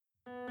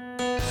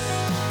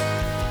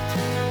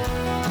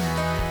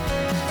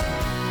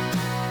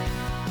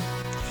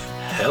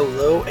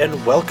Hello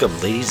and welcome,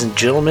 ladies and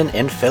gentlemen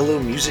and fellow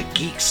music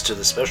geeks, to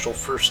the special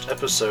first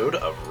episode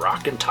of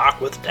Rock and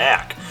Talk with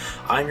Dak.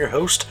 I'm your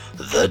host,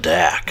 The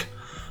Dak.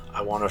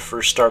 I want to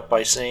first start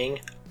by saying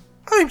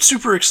I'm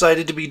super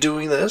excited to be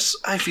doing this.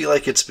 I feel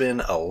like it's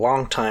been a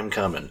long time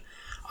coming.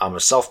 I'm a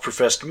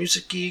self-professed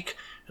music geek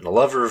and a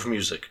lover of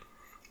music.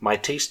 My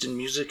taste in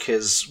music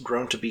has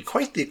grown to be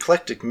quite the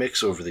eclectic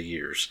mix over the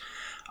years.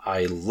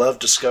 I love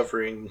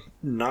discovering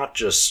not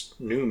just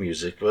new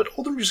music, but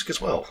older music as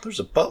well. There's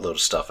a buttload of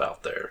stuff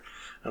out there.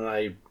 And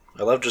I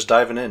love just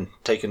diving in,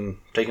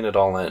 taking it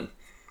all in.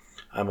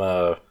 I'm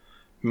a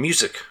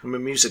music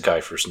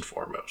guy first and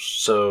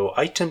foremost. So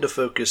I tend to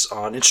focus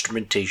on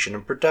instrumentation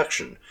and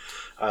production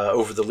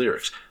over the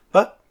lyrics.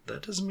 But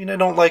that doesn't mean I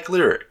don't like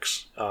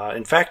lyrics.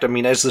 In fact,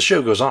 as the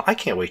show goes on, I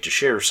can't wait to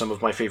share some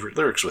of my favorite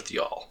lyrics with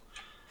y'all.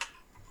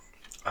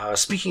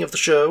 Speaking of the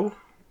show,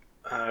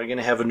 I'm going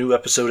to have a new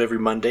episode every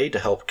Monday to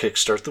help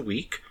kickstart the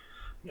week.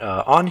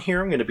 On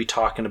here, I'm going to be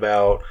talking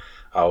about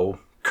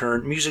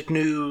current music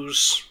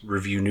news,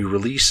 review new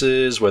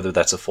releases, whether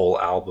that's a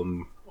full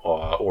album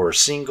or a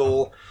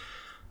single,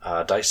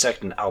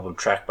 dissect an album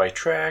track by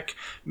track.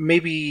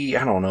 Maybe,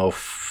 I don't know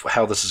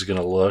how this is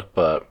going to look,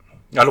 but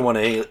I don't want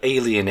to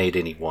alienate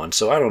anyone,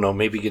 so I don't know,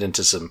 maybe get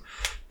into some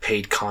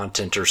paid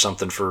content or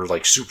something for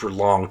like super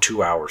long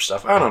 2-hour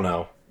stuff. I don't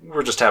know.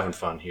 We're just having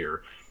fun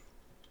here.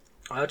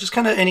 Just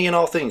kind of any and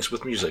all things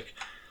with music.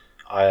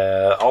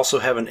 I also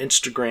have an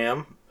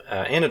Instagram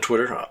and a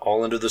Twitter,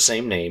 all under the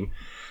same name.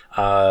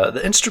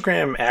 The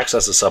Instagram acts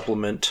as a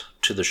supplement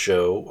to the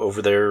show.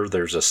 Over there,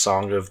 there's a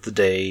song of the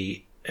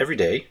day every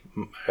day,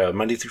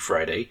 Monday through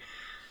Friday,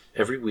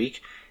 every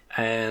week.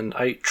 And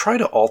I try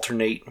to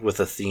alternate with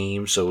a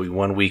theme. So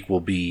one week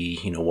will be,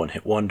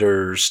 one-hit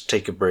wonders,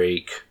 take a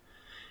break,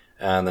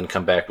 and then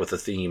come back with a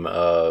theme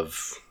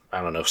of,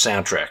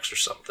 soundtracks or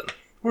something.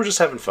 We're just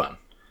having fun.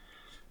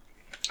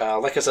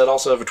 Like I said, I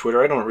also have a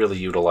Twitter. I don't really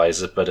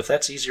utilize it, but if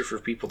that's easier for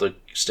people to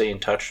stay in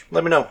touch,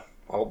 let me know.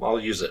 I'll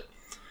use it.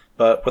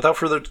 But without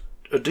further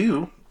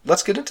ado,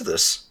 let's get into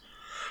this.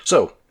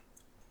 So,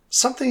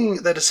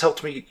 something that has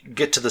helped me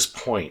get to this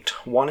point,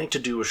 wanting to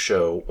do a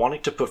show,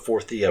 wanting to put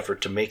forth the effort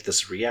to make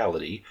this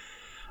reality,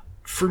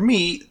 for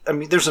me,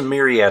 there's a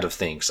myriad of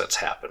things that's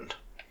happened.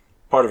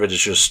 Part of it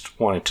is just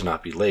wanting to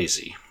not be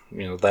lazy.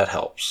 That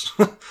helps.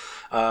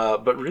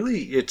 But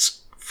really,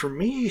 it's, for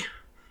me,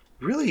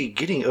 really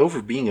getting over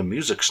being a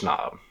music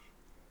snob.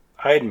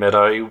 I admit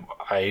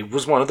I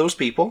was one of those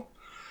people,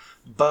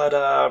 but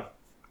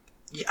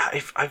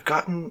I've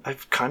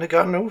kind of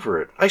gotten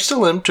over it. I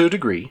still am to a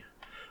degree,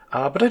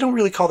 but I don't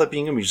really call that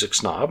being a music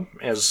snob.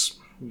 As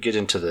we get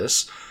into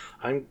this,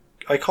 I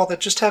call that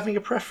just having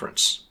a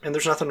preference, and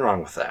there's nothing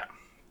wrong with that.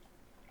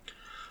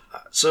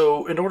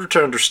 So in order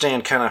to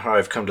understand kind of how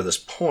I've come to this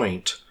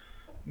point,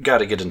 got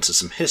to get into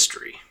some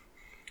history.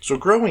 So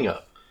growing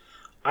up,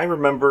 I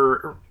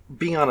remember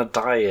being on a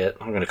diet,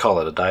 I'm going to call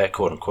it a diet,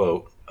 quote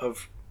unquote,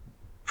 of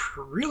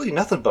really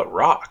nothing but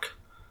rock.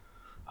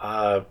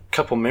 A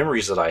couple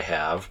memories that I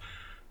have,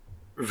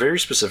 very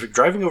specific,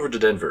 driving over to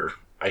Denver.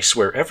 I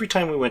swear every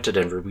time we went to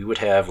Denver, we would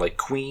have like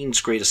Queen's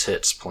Greatest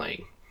Hits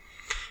playing.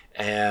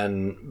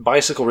 And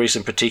Bicycle Race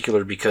in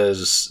particular,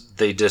 because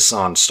they diss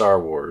on Star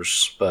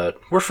Wars.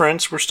 But we're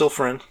friends, we're still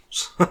friends,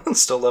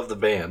 still love the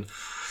band.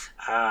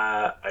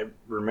 I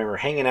remember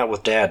hanging out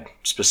with Dad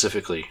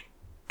specifically.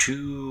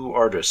 2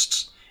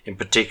 artists in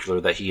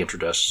particular that he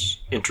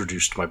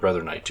introduced my brother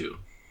and I to.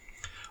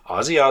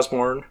 Ozzy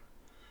Osbourne.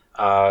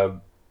 I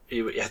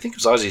think it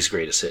was Ozzy's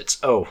Greatest Hits.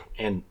 Oh,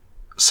 and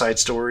side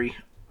story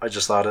I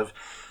just thought of.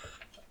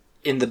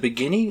 In the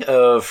beginning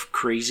of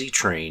Crazy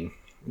Train,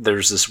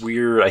 there's this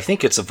weird, I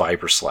think it's a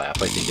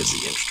vibroslap, I think it's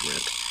the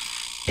instrument.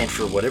 And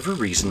for whatever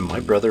reason, my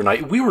brother and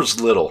I, we were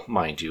little,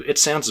 mind you. It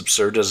sounds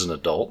absurd as an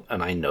adult,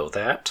 and I know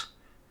that.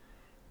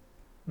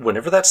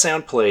 Whenever that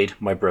sound played,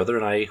 my brother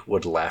and I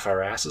would laugh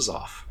our asses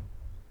off.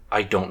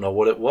 I don't know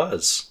what it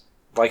was.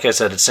 Like I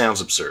said, it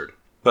sounds absurd,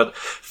 but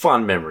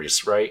fond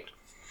memories, right?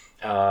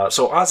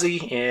 So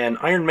Ozzy and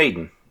Iron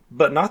Maiden,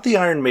 but not the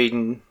Iron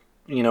Maiden,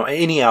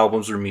 any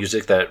albums or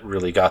music that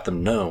really got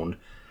them known.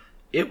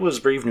 It was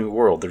Brave New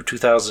World, their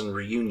 2000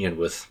 reunion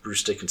with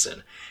Bruce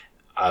Dickinson.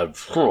 I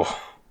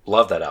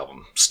love that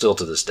album, still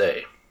to this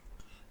day.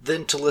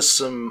 Then to list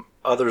some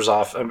others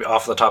off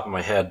the top of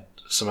my head,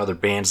 some other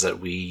bands that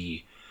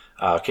we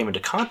came into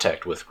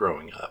contact with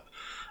growing up.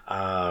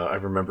 I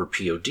remember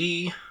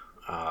POD,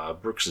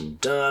 Brooks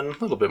and Dunn, a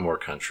little bit more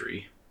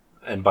country.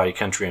 And by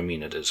country, I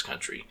mean it is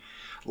country.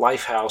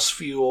 Lifehouse,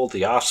 Fuel,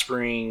 The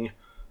Offspring,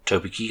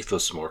 Toby Keith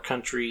was some more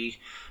country.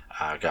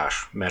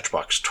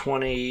 Matchbox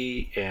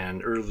 20,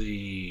 and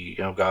early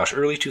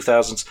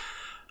 2000s.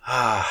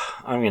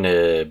 I'm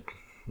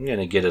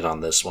gonna get it on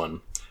this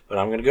one, but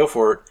I'm gonna go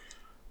for it.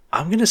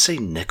 I'm gonna say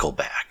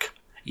Nickelback.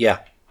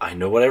 Yeah, I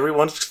know what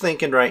everyone's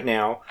thinking right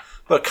now.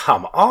 But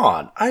come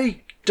on,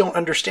 I don't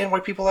understand why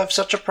people have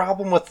such a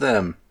problem with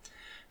them.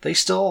 They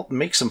still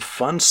make some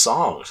fun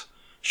songs.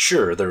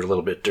 Sure, they're a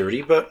little bit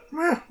dirty, but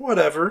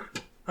whatever.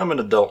 I'm an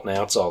adult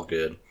now, it's all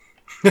good.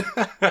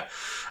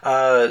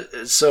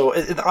 So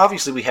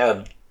obviously we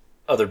had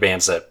other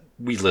bands that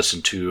we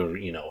listened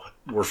to,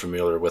 were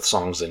familiar with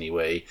songs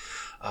anyway.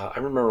 I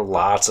remember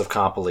lots of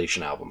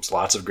compilation albums,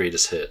 lots of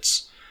greatest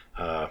hits.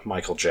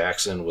 Michael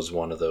Jackson was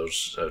one of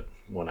those,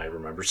 one I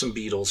remember. Some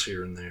Beatles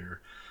here and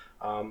there.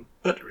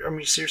 But, I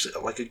mean, seriously,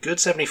 like a good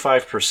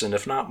 75%,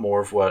 if not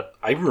more, of what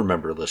I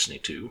remember listening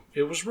to,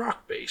 it was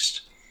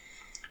rock-based.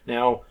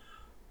 Now,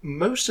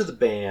 most of the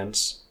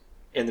bands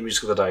and the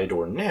music that I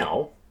adore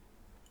now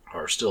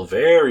are still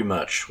very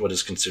much what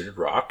is considered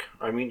rock.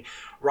 I mean,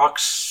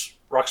 rock's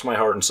my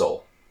heart and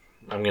soul.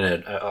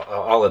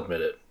 I'll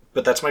admit it.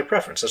 But that's my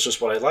preference. That's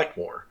just what I like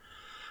more.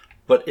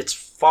 But it's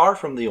far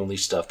from the only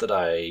stuff that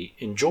I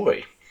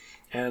enjoy.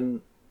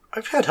 And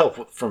I've had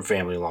help from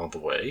family along the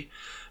way.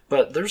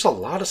 But there's a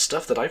lot of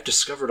stuff that I've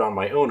discovered on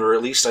my own, or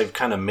at least I've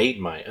kind of made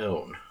my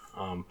own.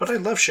 But I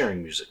love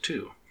sharing music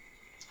too.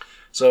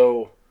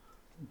 So,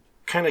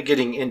 kind of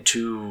getting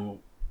into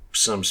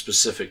some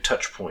specific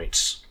touch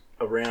points.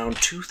 Around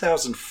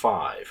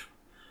 2005,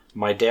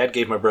 my dad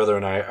gave my brother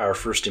and I our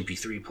first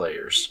MP3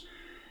 players.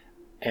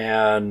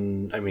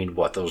 And, I mean,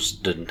 those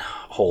didn't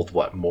hold,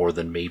 more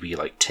than maybe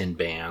like 10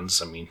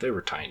 bands? I mean, they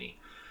were tiny.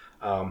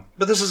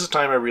 But this is a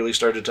time I really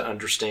started to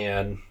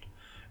understand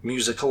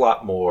music a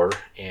lot more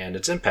and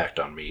its impact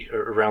on me.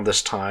 Around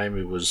this time,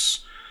 it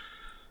was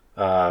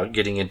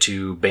getting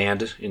into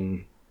band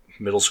in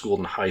middle school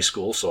and high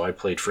school, so I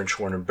played French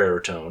horn and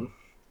baritone.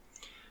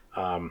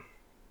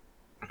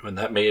 And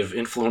that may have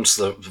influenced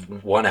the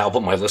one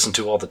album I listened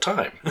to all the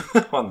time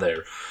on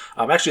there.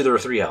 Actually, there were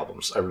 3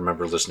 albums I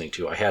remember listening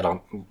to. I had on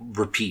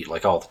repeat,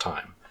 like all the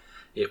time.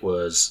 It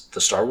was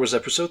the Star Wars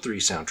Episode 3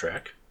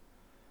 soundtrack,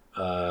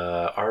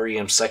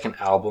 REM's second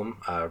album,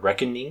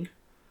 Reckoning,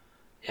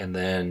 and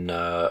then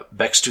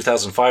Beck's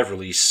 2005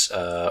 release,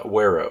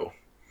 Wero.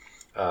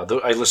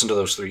 I listened to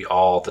those 3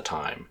 all the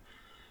time.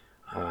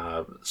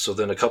 So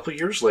then a couple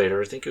years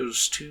later, I think it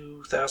was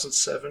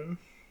 2007,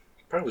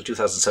 probably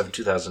 2007,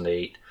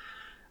 2008,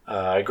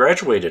 I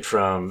graduated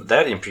from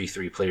that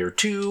MP3 player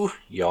to,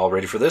 y'all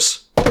ready for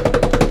this?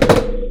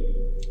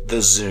 The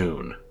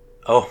Zune.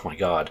 Oh my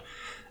god.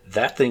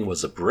 That thing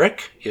was a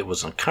brick, it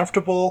was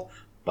uncomfortable,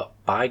 but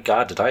by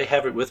God did I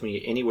have it with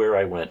me anywhere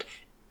I went.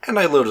 And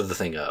I loaded the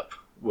thing up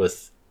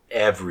with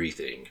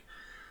everything.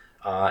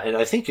 And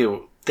I think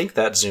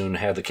that Zune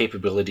had the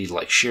capability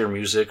to share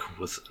music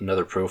with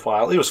another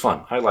profile. It was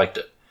fun. I liked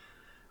it.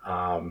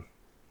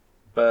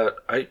 But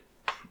I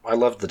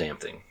loved the damn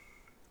thing.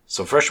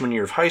 So freshman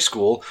year of high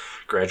school,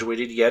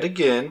 graduated yet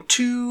again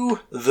to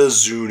the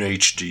Zune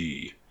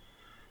HD.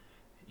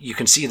 You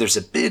can see there's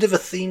a bit of a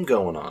theme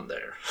going on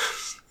there.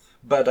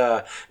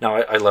 But no,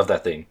 I love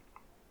that thing.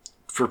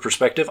 For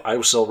perspective, I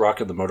was still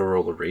rocking the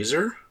Motorola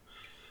Razr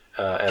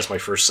as my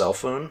first cell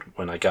phone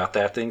when I got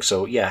that thing.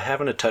 So yeah,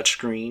 having a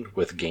touchscreen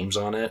with games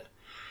on it,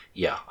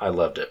 yeah, I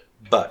loved it.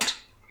 But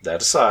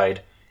that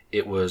aside,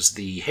 it was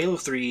the Halo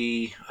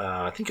 3,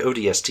 I think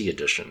ODST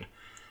edition,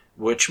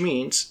 which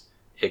means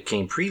it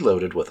came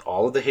preloaded with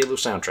all of the Halo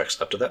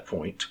soundtracks up to that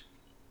point.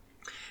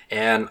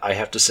 And I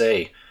have to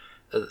say,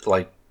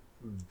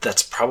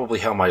 that's probably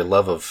how my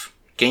love of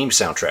game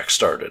soundtracks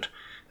started,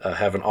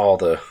 having all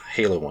the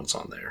Halo ones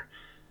on there.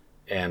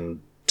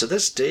 And to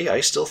this day,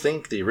 I still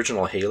think the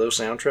original Halo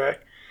soundtrack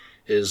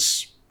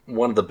is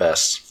one of the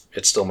best.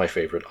 It's still my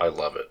favorite. I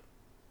love it.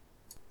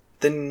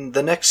 Then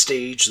the next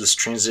stage, this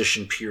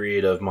transition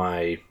period of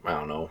my,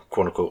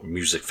 quote-unquote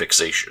music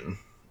fixation,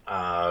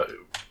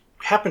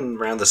 happened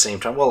around the same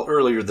time,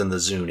 earlier than the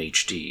Zune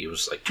HD. It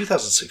was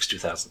 2006,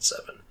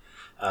 2007,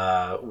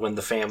 when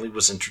the family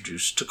was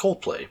introduced to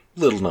Coldplay.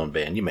 Little-known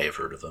band, you may have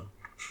heard of them.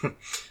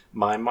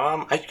 My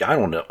mom, I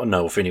don't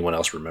know if anyone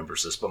else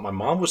remembers this, but my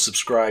mom was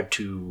subscribed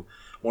to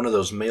one of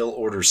those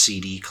mail-order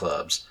CD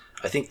clubs.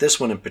 I think this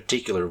one in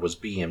particular was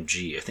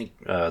BMG. I think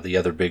the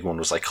other big one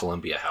was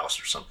Columbia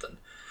House or something.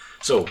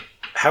 So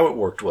how it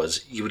worked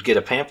was you would get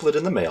a pamphlet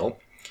in the mail,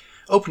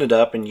 open it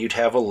up, and you'd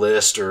have a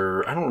list,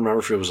 or I don't remember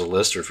if it was a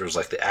list or if it was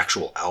the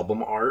actual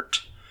album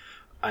art.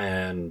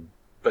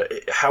 But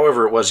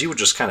however it was, you would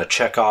just kind of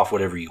check off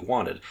whatever you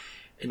wanted.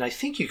 And I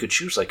think you could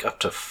choose up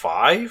to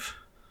 5.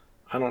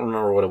 I don't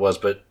remember what it was,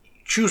 but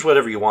choose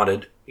whatever you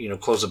wanted,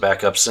 close it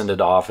back up, send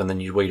it off, and then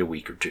you'd wait a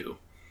week or 2.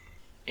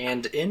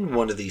 And in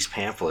one of these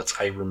pamphlets,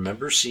 I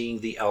remember seeing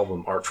the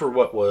album art for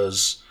what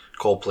was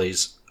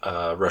Coldplay's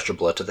Rush of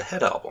Blood to the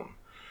Head album.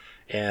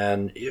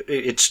 And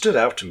it stood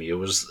out to me. It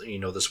was,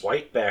 this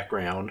white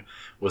background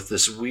with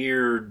this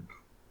weird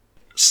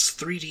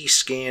 3D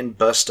scan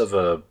bust of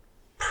a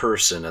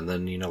person, and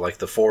then,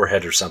 the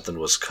forehead or something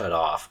was cut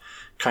off.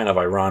 Kind of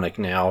ironic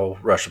now,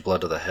 Rush of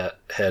Blood to the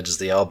Head is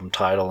the album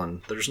title,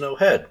 and there's no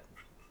head.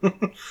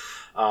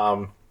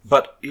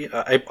 But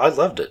I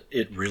loved it.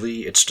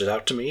 It stood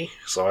out to me.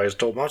 So I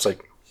told Mom, I was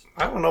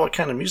I don't know what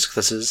kind of music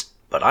this is,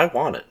 but I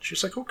want it.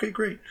 She's like, okay,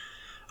 great.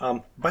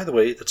 By the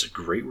way, that's a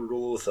great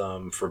rule of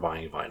thumb for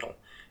buying vinyl.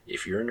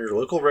 If you're in your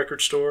local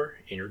record store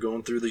and you're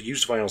going through the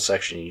used vinyl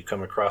section and you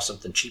come across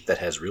something cheap that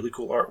has really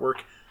cool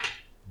artwork,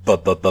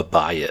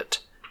 buy it.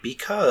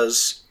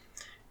 Because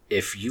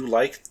If you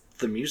like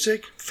the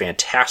music,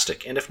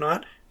 fantastic. And if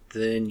not,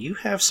 then you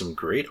have some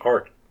great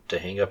art to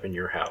hang up in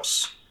your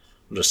house.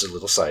 Just a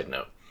little side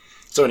note.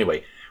 So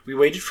anyway, we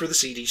waited for the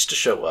CDs to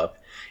show up,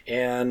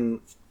 and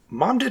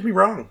Mom did me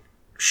wrong.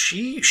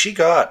 She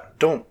got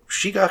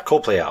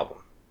Coldplay album,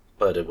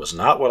 but it was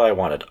not what I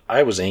wanted.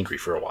 I was angry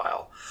for a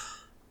while.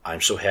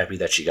 I'm so happy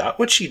that she got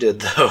what she did,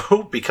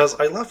 though, because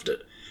I loved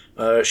it.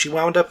 She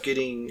wound up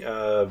getting,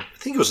 I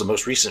think it was the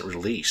most recent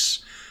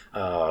release.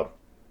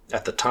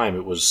 At the time,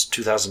 it was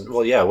 2000.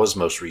 Well, yeah, it was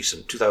most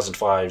recent,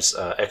 2005's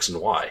X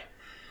and Y.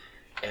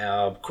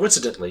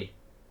 Coincidentally,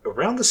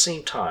 around the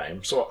same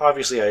time, so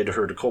obviously I had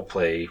heard of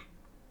Coldplay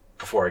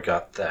before I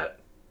got that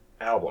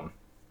album,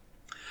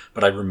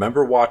 but I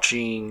remember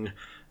watching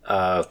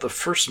the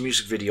first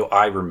music video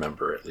I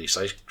remember, at least.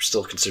 I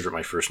still consider it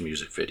my first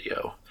music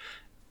video,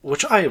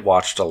 which I had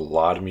watched a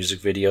lot of music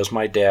videos.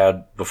 My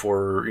dad,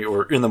 before,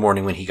 or in the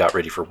morning when he got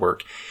ready for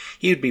work,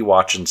 he would be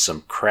watching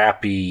some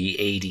crappy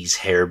 80s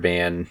hair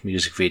band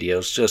music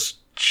videos, just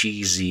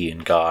cheesy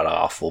and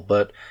god-awful,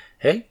 but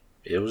hey,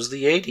 it was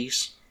the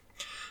 80s.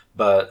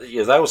 But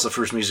yeah, that was the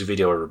first music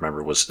video I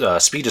remember, was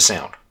Speed of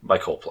Sound by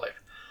Coldplay.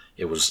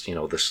 It was,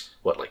 this,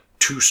 like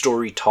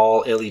 2-story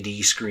tall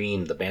LED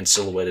screen, the band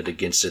silhouetted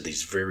against it,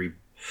 these very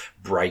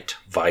bright,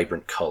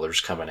 vibrant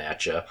colors coming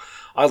at you.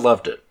 I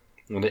loved it.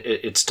 And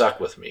it stuck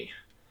with me.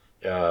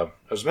 I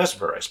was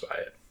mesmerized by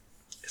it.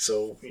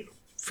 So,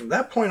 from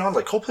that point on,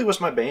 Coldplay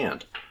was my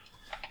band.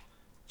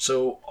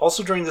 So,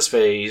 also during this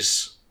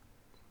phase,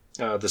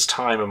 this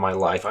time in my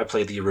life, I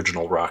played the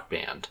original Rock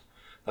Band.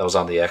 That was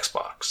on the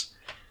Xbox.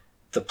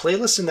 The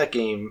playlist in that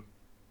game,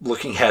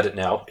 looking at it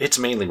now, it's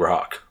mainly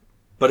rock.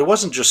 But it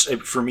wasn't just,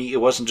 for me, it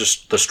wasn't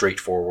just the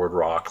straightforward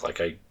rock like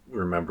I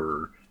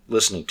remember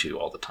listening to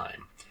all the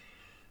time.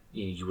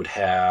 You would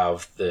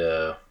have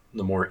the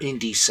more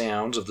indie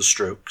sounds of the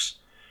Strokes.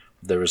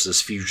 There was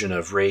this fusion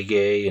of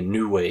reggae and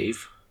new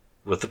wave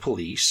with the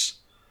Police.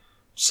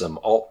 Some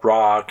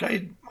alt-rock,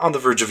 on the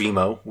verge of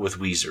emo with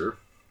Weezer,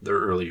 their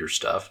earlier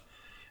stuff.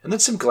 And then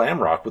some glam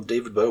rock with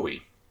David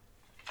Bowie.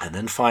 And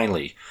then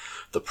finally,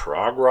 the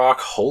prog rock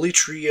holy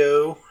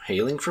trio,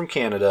 hailing from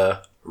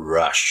Canada,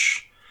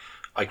 Rush.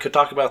 I could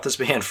talk about this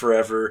band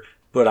forever,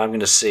 but I'm going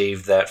to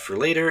save that for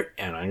later,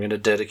 and I'm going to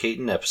dedicate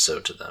an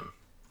episode to them.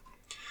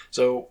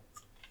 So,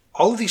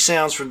 all of these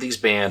sounds from these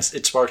bands,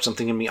 it sparked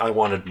something in me I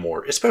wanted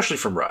more, especially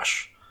from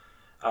Rush.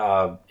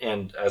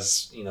 And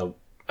as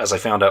I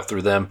found out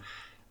through them,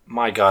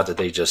 my God, that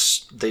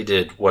they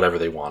did whatever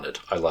they wanted.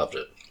 I loved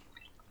it.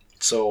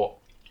 So,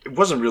 it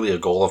wasn't really a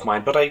goal of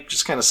mine, but I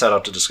just kind of set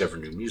out to discover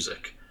new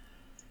music.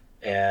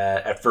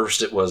 At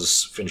first, it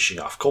was finishing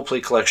off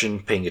Coldplay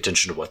collection, paying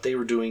attention to what they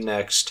were doing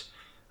next.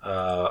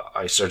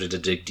 I started to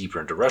dig deeper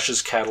into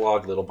Rush's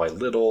catalog little by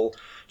little,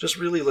 just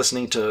really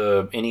listening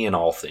to any and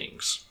all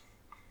things.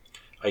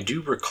 I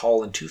do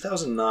recall in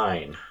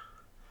 2009,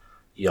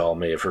 y'all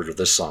may have heard of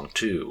this song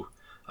too,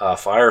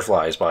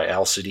 Fireflies by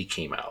Owl City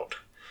came out.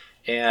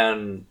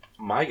 And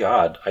my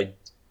God, I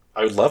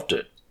loved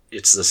it.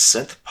 It's the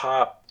synth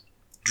pop,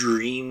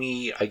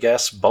 dreamy, I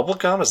guess,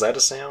 bubblegum, is that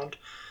a sound?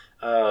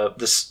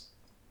 This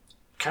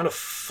kind of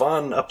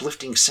fun,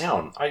 uplifting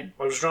sound. I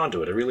was drawn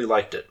to it. I really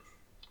liked it.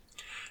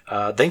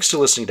 Thanks to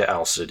listening to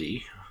Owl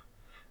City,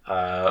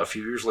 a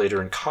few years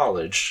later in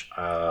college,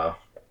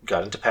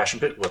 got into Passion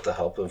Pit with the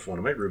help of one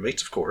of my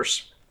roommates, of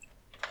course,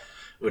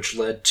 which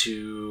led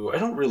to, I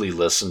don't really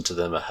listen to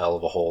them a hell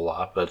of a whole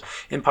lot, but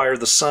Empire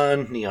of the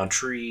Sun, Neon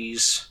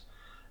Trees,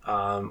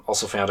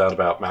 also found out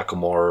about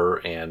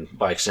Macklemore and,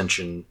 by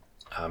extension,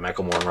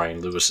 Macklemore and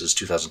Ryan Lewis's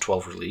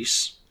 2012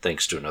 release,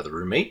 thanks to another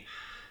roommate.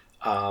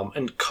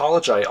 In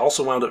college, I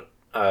also wound up,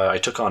 I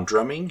took on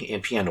drumming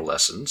and piano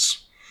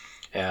lessons,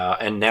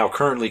 and now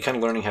currently kind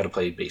of learning how to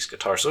play bass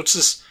guitar. So it's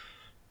this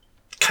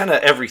kind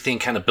of everything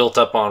kind of built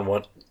up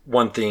on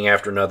one thing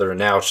after another, and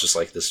now it's just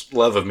like this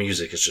love of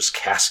music is just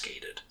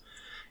cascaded.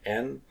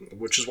 And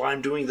which is why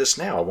I'm doing this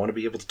now. I want to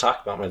be able to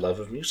talk about my love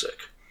of music.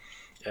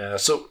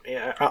 So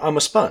I'm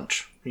a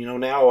sponge.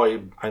 Now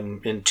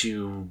I'm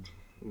into,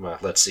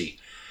 let's see,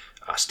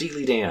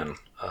 Steely Dan,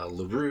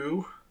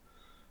 LaRue,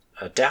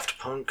 Daft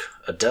Punk,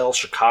 Adele,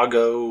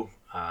 Chicago,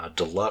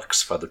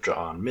 Deluxe, Father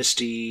John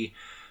Misty,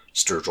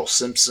 Sturgill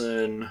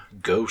Simpson,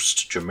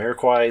 Ghost,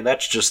 Jamiroquai.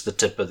 That's just the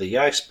tip of the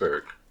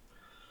iceberg.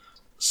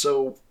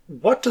 So,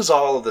 what does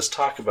all of this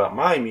talk about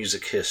my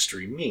music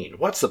history mean?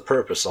 What's the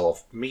purpose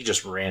of me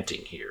just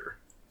ranting here?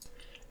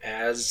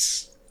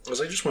 As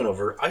I just went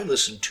over, I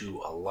listened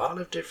to a lot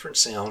of different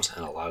sounds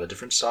and a lot of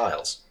different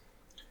styles.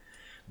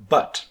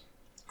 But,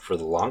 for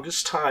the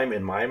longest time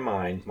in my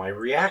mind, my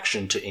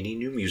reaction to any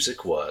new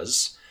music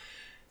was,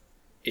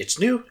 it's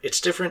new, it's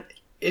different,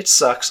 it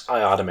sucks,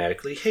 I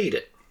automatically hate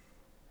it.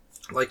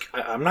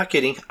 I'm not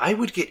kidding, I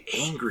would get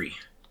angry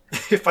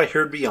if I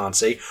heard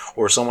Beyonce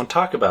or someone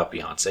talk about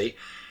Beyonce,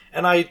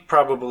 and I'd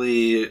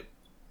probably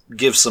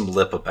give some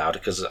lip about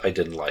it because I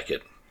didn't like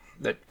it.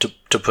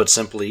 To put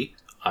simply,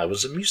 I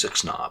was a music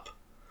snob.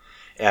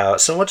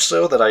 So much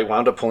so that I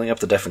wound up pulling up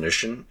the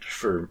definition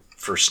for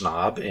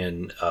snob,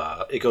 and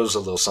it goes a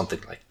little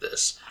something like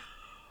this.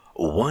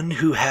 one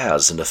who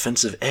has an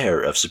offensive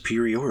air of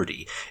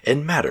superiority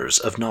in matters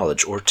of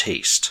knowledge or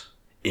taste.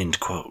 End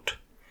quote.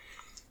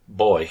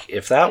 Boy,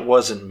 if that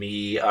wasn't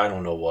me, I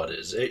don't know what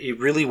is. It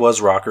really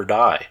was rock or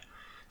die.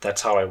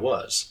 That's how I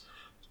was.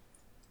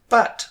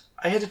 But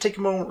I had to take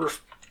a moment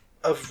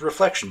of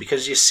reflection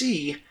because you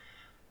see,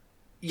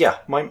 yeah,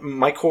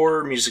 my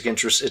core music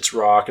interest, it's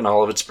rock and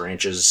all of its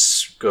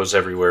branches, goes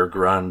everywhere,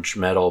 grunge,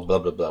 metal, blah,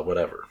 blah, blah,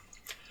 whatever.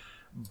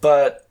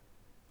 But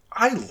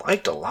I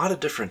liked a lot of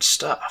different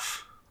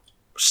stuff.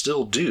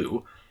 Still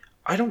do.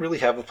 I don't really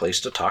have a place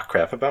to talk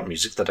crap about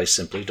music that I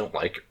simply don't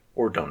like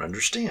or don't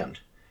understand.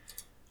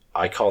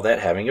 I call that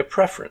having a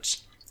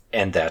preference,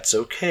 and that's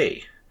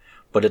okay.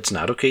 But it's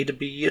not okay to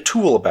be a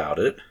tool about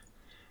it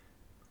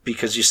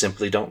because you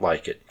simply don't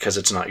like it, because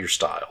it's not your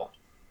style.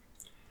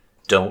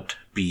 Don't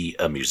be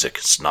a music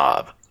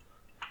snob.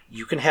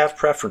 You can have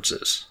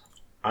preferences.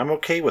 I'm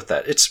okay with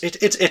that.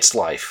 It's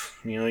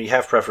life. You know, you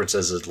have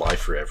preferences as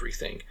life for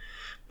everything.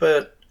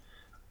 But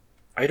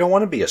I don't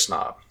want to be a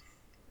snob.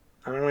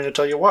 I'm going to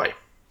tell you why.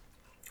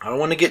 I don't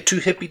want to get too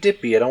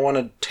hippy-dippy. I don't want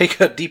to take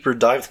a deeper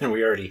dive than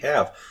we already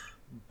have.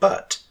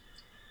 But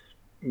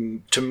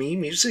to me,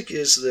 music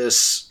is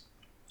this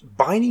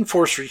binding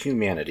force for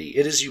humanity.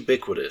 It is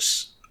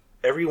ubiquitous.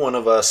 Every one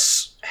of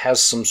us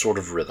has some sort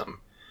of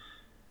rhythm.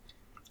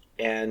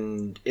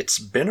 And it's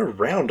been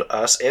around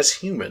us as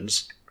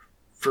humans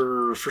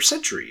for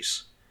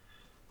centuries.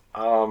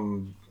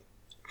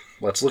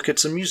 Let's look at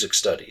some music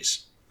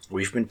studies.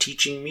 We've been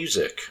teaching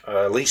music,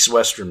 at least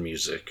Western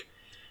music,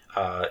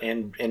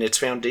 and its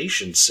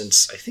foundation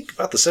since, I think,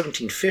 about the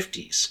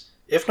 1750s,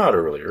 if not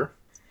earlier,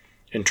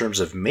 in terms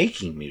of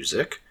making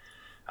music.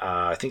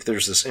 I think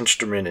there's this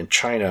instrument in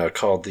China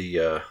called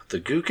the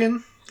guqin,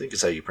 I think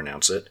is how you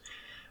pronounce it,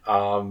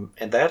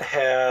 and that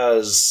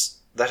has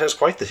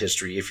quite the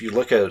history. If you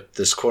look at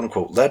this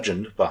quote-unquote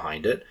legend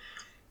behind it,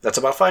 that's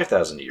about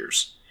 5,000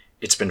 years.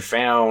 It's been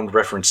found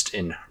referenced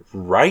in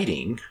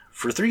writing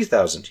for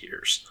 3,000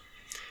 years.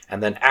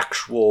 And then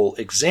actual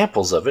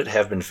examples of it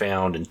have been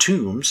found in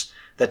tombs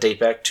that date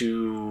back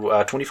to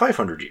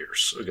 2,500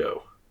 years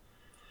ago.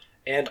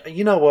 And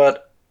you know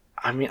what?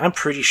 I mean, I'm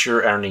pretty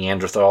sure our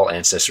Neanderthal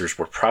ancestors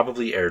were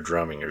probably air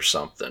drumming or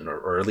something,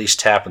 or at least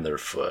tapping their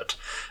foot.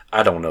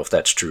 I don't know if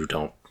that's true.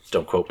 Don't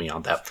quote me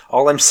on that.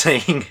 All I'm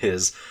saying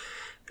is,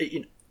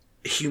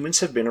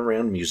 humans have been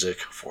around music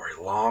for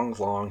a long,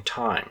 long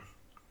time,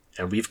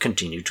 and we've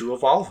continued to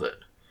evolve it.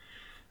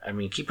 I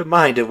mean, keep in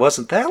mind, it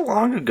wasn't that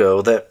long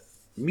ago that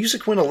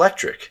music went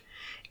electric,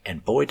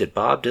 and boy, did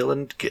Bob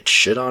Dylan get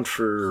shit on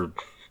for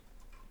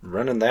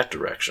running that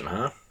direction,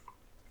 huh?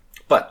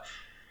 But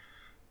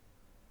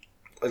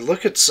I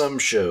look at some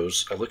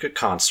shows, I look at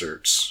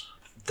concerts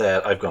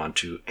that I've gone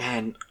to,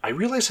 and I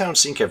realize how in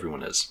sync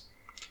everyone is.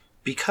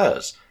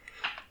 Because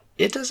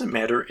it doesn't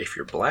matter if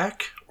you're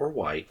black or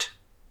white,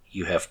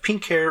 you have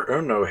pink hair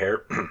or no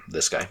hair,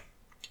 this guy,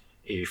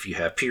 if you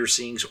have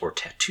piercings or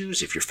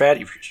tattoos, if you're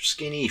fat, if you're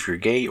skinny, if you're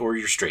gay or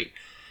you're straight.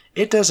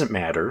 It doesn't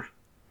matter.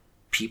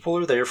 People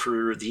are there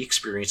for the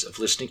experience of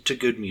listening to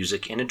good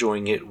music and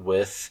enjoying it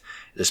with,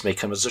 this may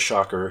come as a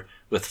shocker,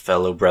 with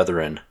fellow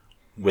brethren,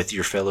 with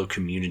your fellow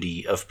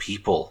community of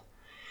people.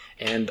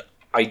 And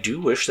I do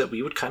wish that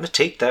we would kind of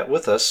take that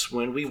with us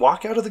when we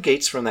walk out of the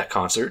gates from that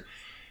concert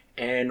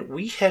and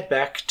we head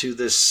back to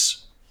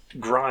this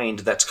grind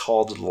that's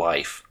called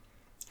life.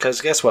 Because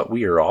guess what?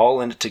 We are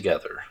all in it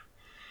together.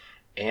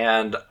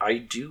 And I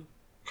do,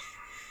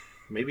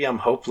 maybe I'm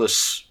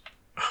hopeless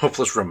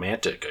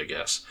romantic, I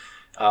guess,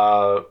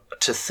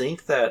 to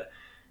think that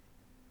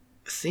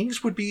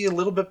things would be a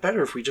little bit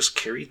better if we just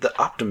carried the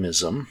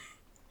optimism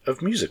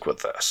of music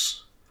with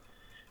us.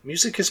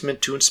 Music is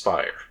meant to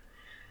inspire.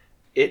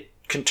 It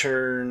can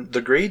turn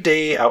the gray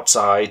day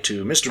outside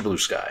to Mr. Blue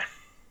Sky.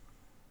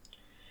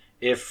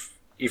 If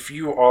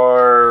you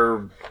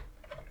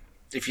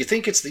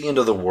think it's the end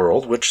of the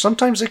world, which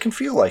sometimes it can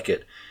feel like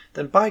it,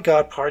 then by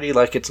God, party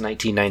like it's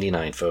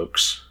 1999,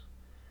 folks.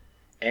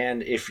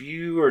 And if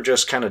you are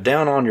just kind of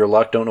down on your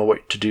luck, don't know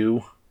what to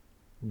do,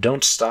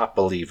 don't stop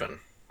believing.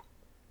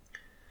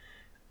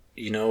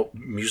 You know,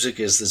 music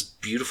is this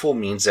beautiful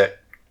means that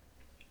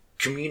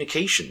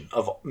communication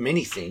of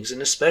many things,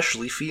 and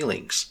especially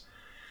feelings.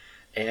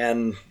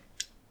 And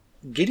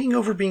getting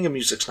over being a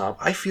music snob,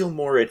 I feel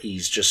more at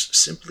ease just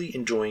simply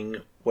enjoying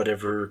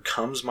whatever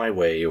comes my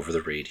way over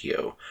the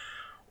radio,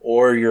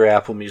 or your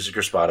Apple Music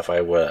or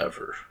Spotify,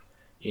 whatever.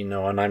 You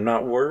know, and I'm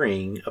not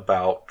worrying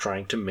about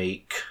trying to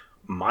make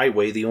my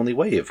way the only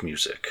way of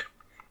music.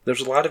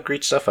 There's a lot of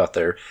great stuff out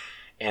there,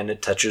 and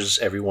it touches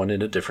everyone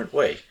in a different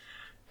way,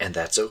 and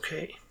that's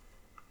okay.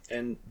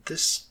 And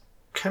this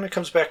kind of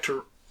comes back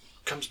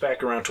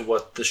around to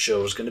what the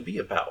show is going to be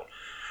about.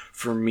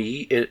 For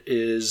me, it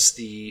is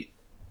the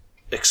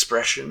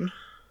expression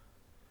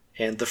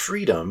and the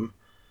freedom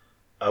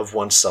of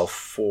oneself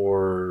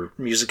for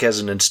music as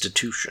an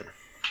institution.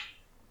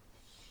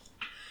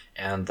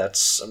 And I'm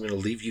going to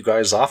leave you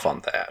guys off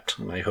on that.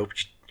 And I hope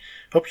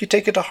you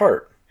take it to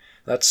heart.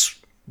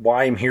 That's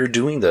why I'm here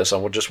doing this.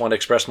 I just want to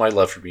express my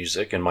love for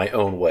music in my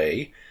own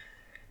way.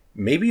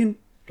 maybe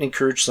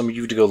encourage some of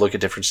you to go look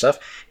at different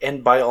stuff.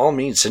 And by all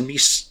means, send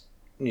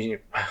me,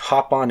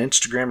 hop on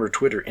Instagram or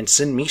Twitter and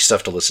send me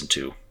stuff to listen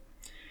to.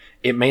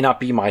 It may not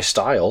be my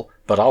style,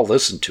 but I'll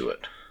listen to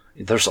it.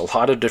 There's a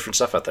lot of different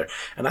stuff out there.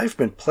 And I've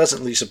been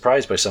pleasantly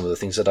surprised by some of the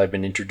things that I've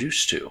been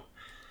introduced to.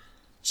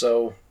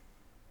 So,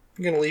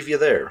 I'm going to leave you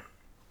there.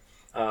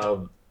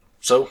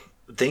 So,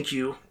 thank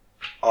you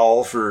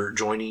all for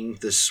joining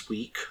this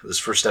week, this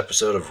first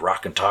episode of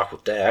Rock and Talk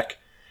with Dak.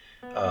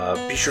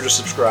 Be sure to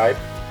subscribe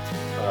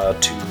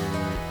to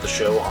the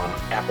show on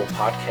Apple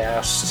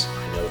Podcasts.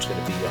 I know it's going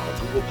to be on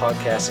Google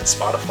Podcasts and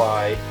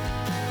Spotify.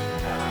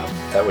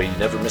 That way you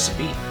never miss a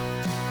beat.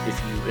 If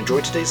you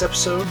enjoyed today's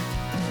episode,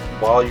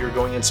 while you're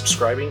going and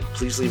subscribing,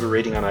 please leave a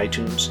rating on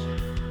iTunes.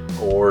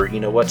 Or, you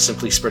know what,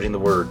 simply spreading the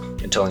word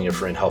and telling a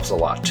friend helps a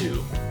lot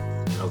too.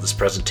 You know, this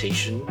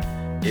presentation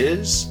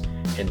is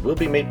and will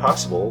be made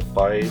possible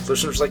by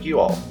listeners like you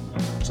all.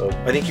 So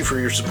I thank you for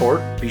your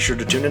support. Be sure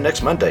to tune in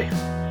next Monday.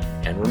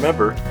 And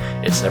remember,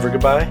 it's never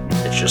goodbye,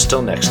 it's just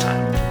till next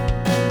time.